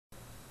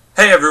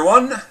Hey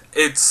everyone,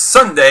 it's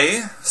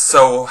Sunday,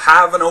 so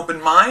have an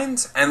open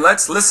mind and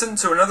let's listen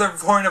to another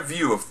point of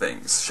view of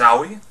things,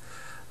 shall we?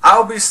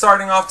 I'll be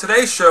starting off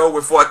today's show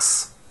with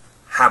what's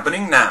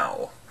happening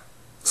now.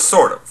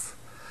 Sort of.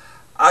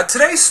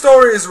 Today's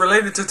story is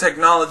related to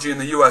technology in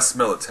the US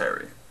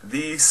military.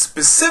 The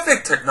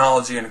specific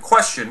technology in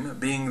question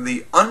being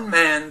the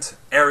unmanned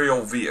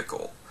aerial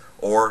vehicle,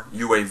 or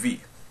UAV,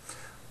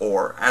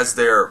 or as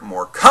they're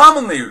more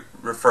commonly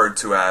referred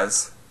to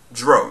as,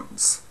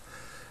 drones.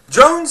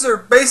 Drones are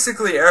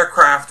basically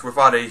aircraft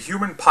without a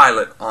human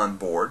pilot on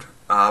board,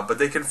 but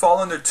they can fall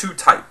under two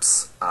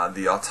types.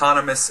 The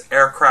autonomous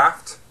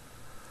aircraft,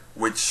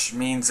 which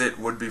means it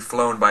would be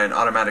flown by an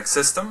automatic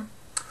system,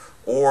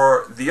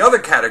 or the other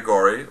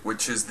category,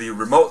 which is the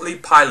remotely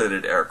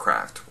piloted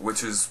aircraft,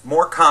 which is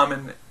more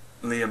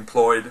commonly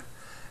employed,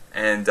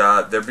 and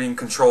they're being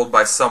controlled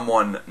by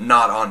someone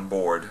not on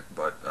board,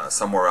 but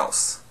somewhere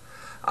else.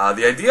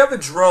 The idea of a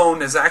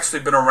drone has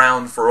actually been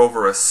around for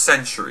over a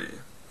century.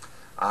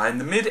 In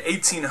the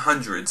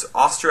mid-1800s,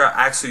 Austria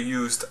actually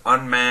used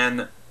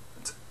unmanned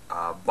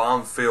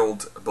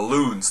bomb-filled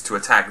balloons to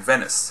attack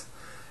Venice.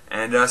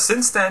 And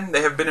since then,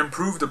 they have been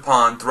improved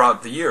upon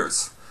throughout the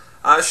years.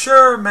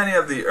 Sure, many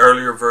of the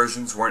earlier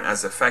versions weren't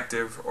as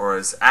effective or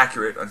as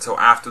accurate until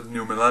after the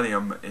new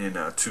millennium in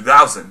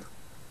 2000.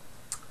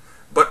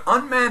 But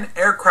unmanned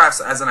aircrafts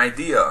as an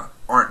idea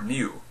aren't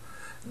new.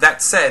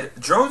 That said,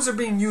 drones are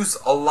being used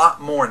a lot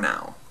more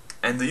now.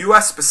 And the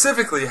US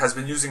specifically has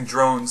been using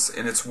drones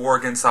in its war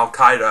against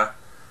Al-Qaeda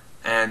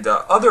and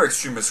other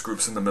extremist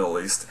groups in the Middle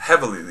East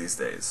heavily these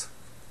days.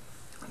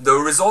 The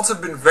results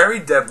have been very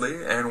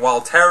deadly, and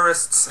while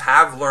terrorists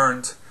have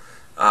learned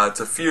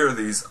to fear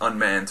these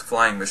unmanned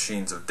flying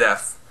machines of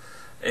death,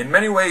 in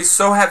many ways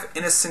so have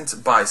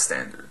innocent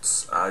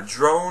bystanders.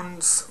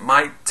 Drones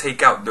might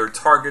take out their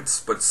targets,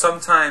 but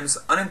sometimes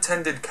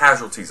unintended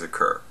casualties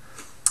occur.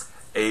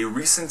 A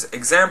recent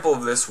example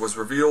of this was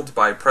revealed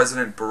by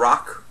President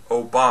Barack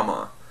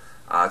Obama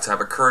to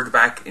have occurred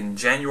back in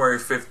January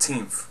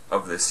 15th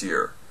of this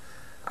year.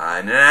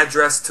 In an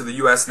address to the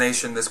US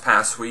nation this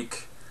past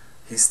week,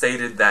 he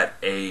stated that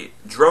a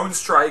drone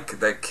strike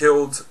that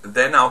killed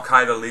then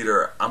Al-Qaeda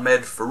leader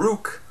Ahmed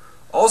Farouk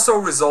also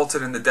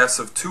resulted in the deaths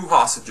of two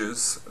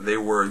hostages. They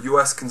were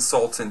US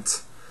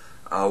consultant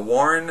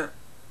Warren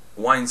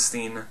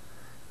Weinstein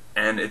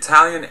and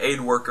Italian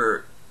aid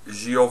worker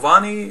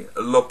Giovanni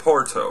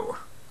Loporto.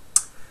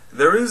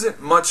 There isn't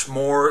much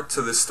more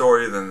to the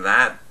story than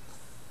that.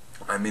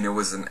 I mean, it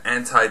was an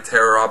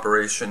anti-terror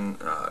operation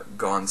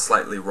gone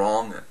slightly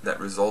wrong that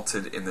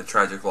resulted in the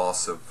tragic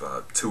loss of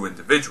two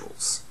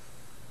individuals.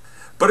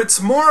 But it's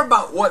more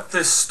about what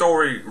this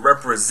story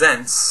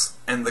represents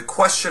and the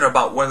question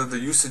about whether the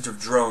usage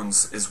of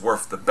drones is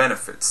worth the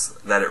benefits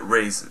that it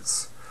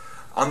raises.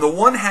 On the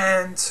one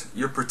hand,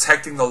 you're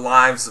protecting the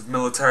lives of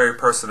military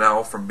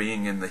personnel from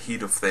being in the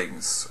heat of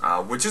things,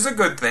 which is a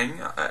good thing,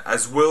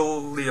 as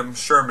William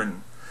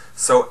Sherman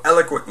so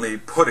eloquently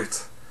put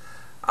it.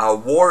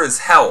 War is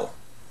hell.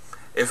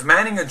 If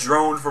manning a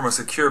drone from a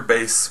secure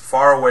base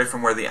far away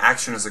from where the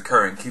action is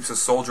occurring keeps a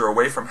soldier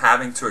away from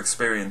having to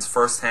experience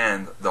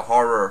firsthand the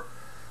horror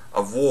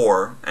of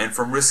war and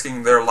from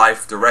risking their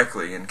life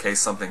directly in case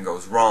something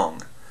goes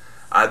wrong,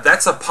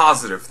 that's a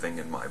positive thing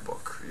in my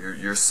book.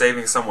 You're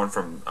saving someone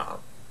from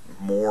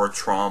more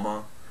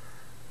trauma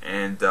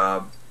and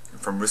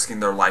from risking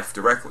their life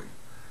directly.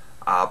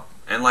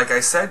 And like I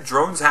said,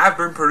 drones have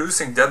been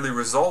producing deadly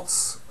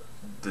results.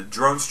 The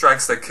drone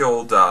strikes that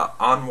killed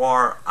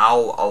Anwar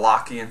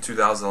al-Awlaki in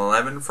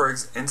 2011, for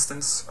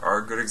instance, are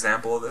a good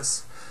example of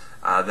this.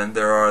 Then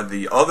there are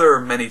the other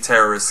many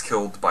terrorists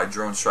killed by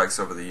drone strikes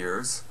over the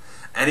years.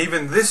 And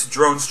even this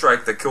drone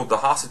strike that killed the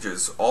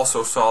hostages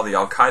also saw the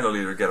Al-Qaeda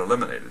leader get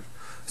eliminated.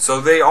 So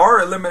they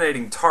are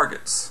eliminating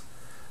targets.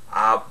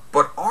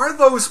 But are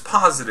those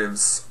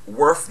positives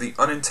worth the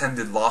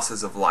unintended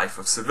losses of life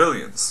of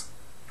civilians?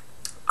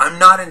 I'm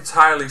not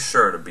entirely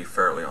sure, to be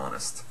fairly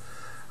honest.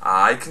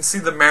 I can see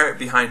the merit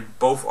behind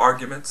both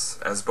arguments,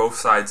 as both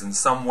sides in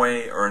some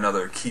way or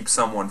another keep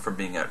someone from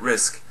being at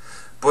risk,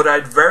 but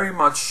I'd very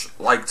much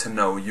like to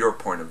know your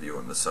point of view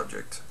on the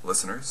subject,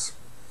 listeners.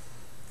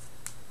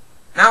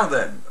 Now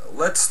then,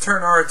 let's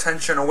turn our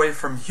attention away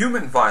from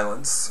human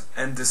violence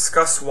and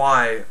discuss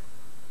why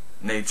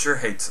nature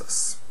hates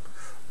us.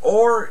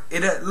 Or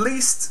it at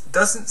least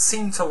doesn't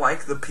seem to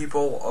like the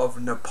people of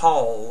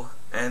Nepal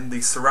and the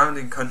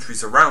surrounding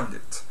countries around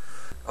it.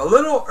 A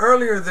little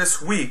earlier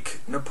this week,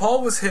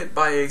 Nepal was hit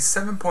by a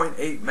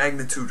 7.8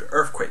 magnitude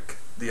earthquake,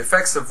 the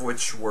effects of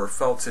which were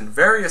felt in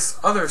various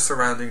other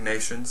surrounding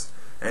nations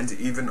and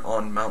even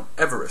on Mount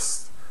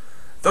Everest.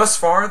 Thus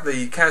far,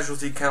 the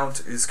casualty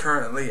count is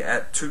currently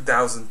at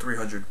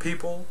 2,300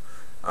 people,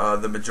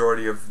 the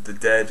majority of the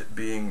dead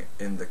being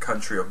in the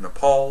country of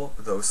Nepal,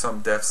 though some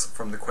deaths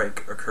from the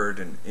quake occurred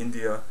in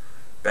India,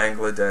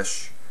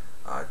 Bangladesh,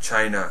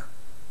 China,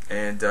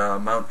 and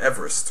Mount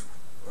Everest,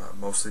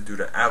 mostly due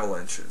to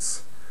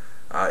avalanches.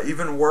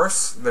 Even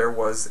worse, there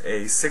was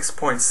a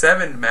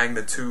 6.7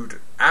 magnitude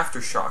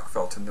aftershock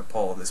felt in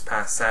Nepal this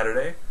past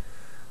Saturday,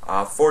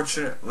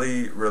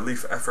 Fortunately,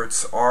 relief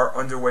efforts are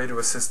underway to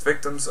assist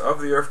victims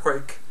of the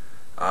earthquake.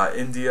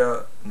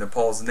 India,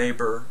 Nepal's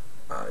neighbor,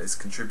 is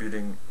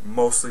contributing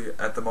mostly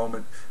at the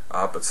moment,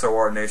 but so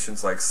are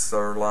nations like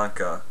Sri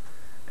Lanka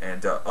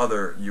and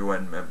other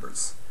UN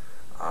members.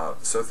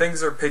 So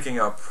things are picking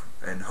up,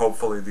 and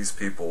hopefully these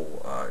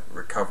people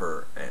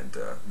recover and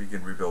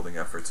begin rebuilding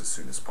efforts as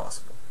soon as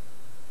possible.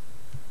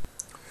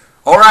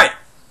 Alright,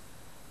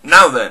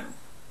 now then,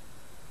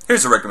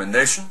 here's a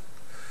recommendation.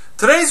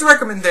 Today's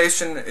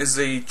recommendation is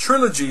a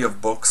trilogy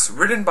of books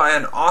written by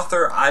an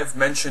author I've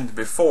mentioned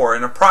before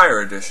in a prior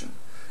edition.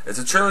 It's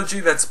a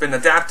trilogy that's been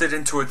adapted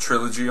into a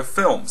trilogy of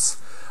films.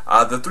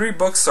 The three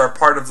books are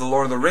part of the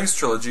Lord of the Rings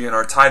trilogy and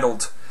are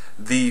titled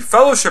The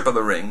Fellowship of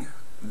the Ring,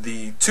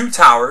 The Two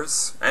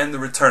Towers, and The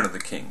Return of the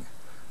King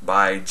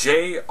by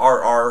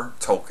J.R.R.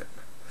 Tolkien.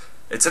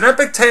 It's an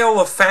epic tale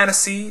of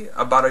fantasy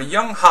about a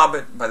young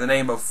hobbit by the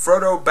name of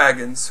Frodo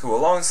Baggins who,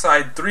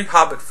 alongside three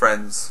hobbit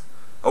friends,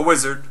 a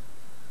wizard,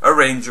 a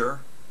ranger,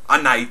 a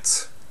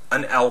knight,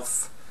 an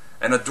elf,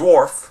 and a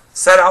dwarf,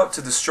 set out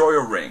to destroy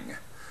a ring.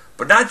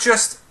 But not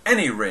just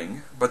any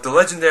ring, but the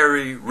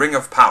legendary Ring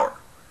of Power.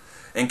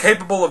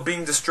 Incapable of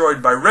being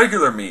destroyed by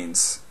regular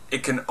means,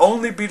 it can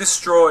only be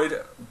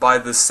destroyed by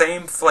the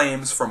same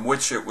flames from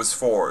which it was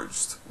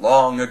forged,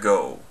 long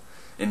ago,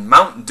 in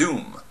Mount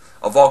Doom,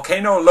 a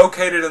volcano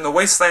located in the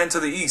wasteland to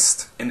the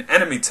east, in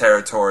enemy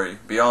territory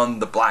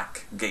beyond the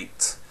Black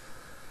Gate.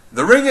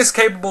 The ring is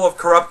capable of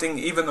corrupting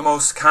even the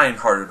most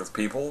kind-hearted of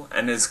people,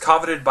 and is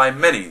coveted by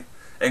many,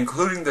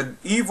 including the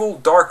evil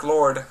Dark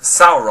Lord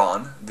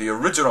Sauron, the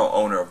original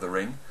owner of the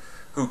ring,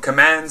 who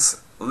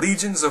commands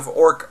legions of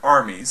orc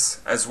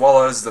armies, as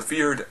well as the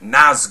feared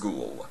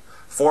Nazgul,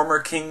 former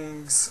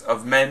kings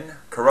of men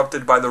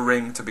corrupted by the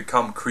ring to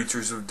become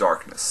creatures of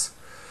darkness.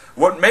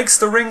 What makes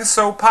the ring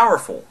so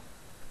powerful?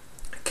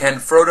 Can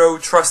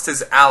Frodo trust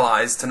his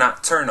allies to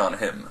not turn on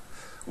him?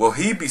 Will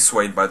he be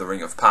swayed by the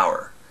Ring of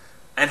Power?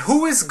 And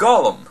who is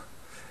Gollum?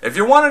 If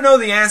you want to know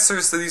the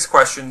answers to these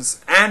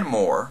questions and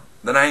more,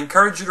 then I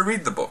encourage you to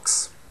read the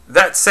books.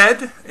 That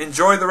said,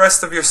 enjoy the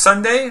rest of your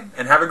Sunday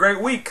and have a great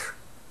week.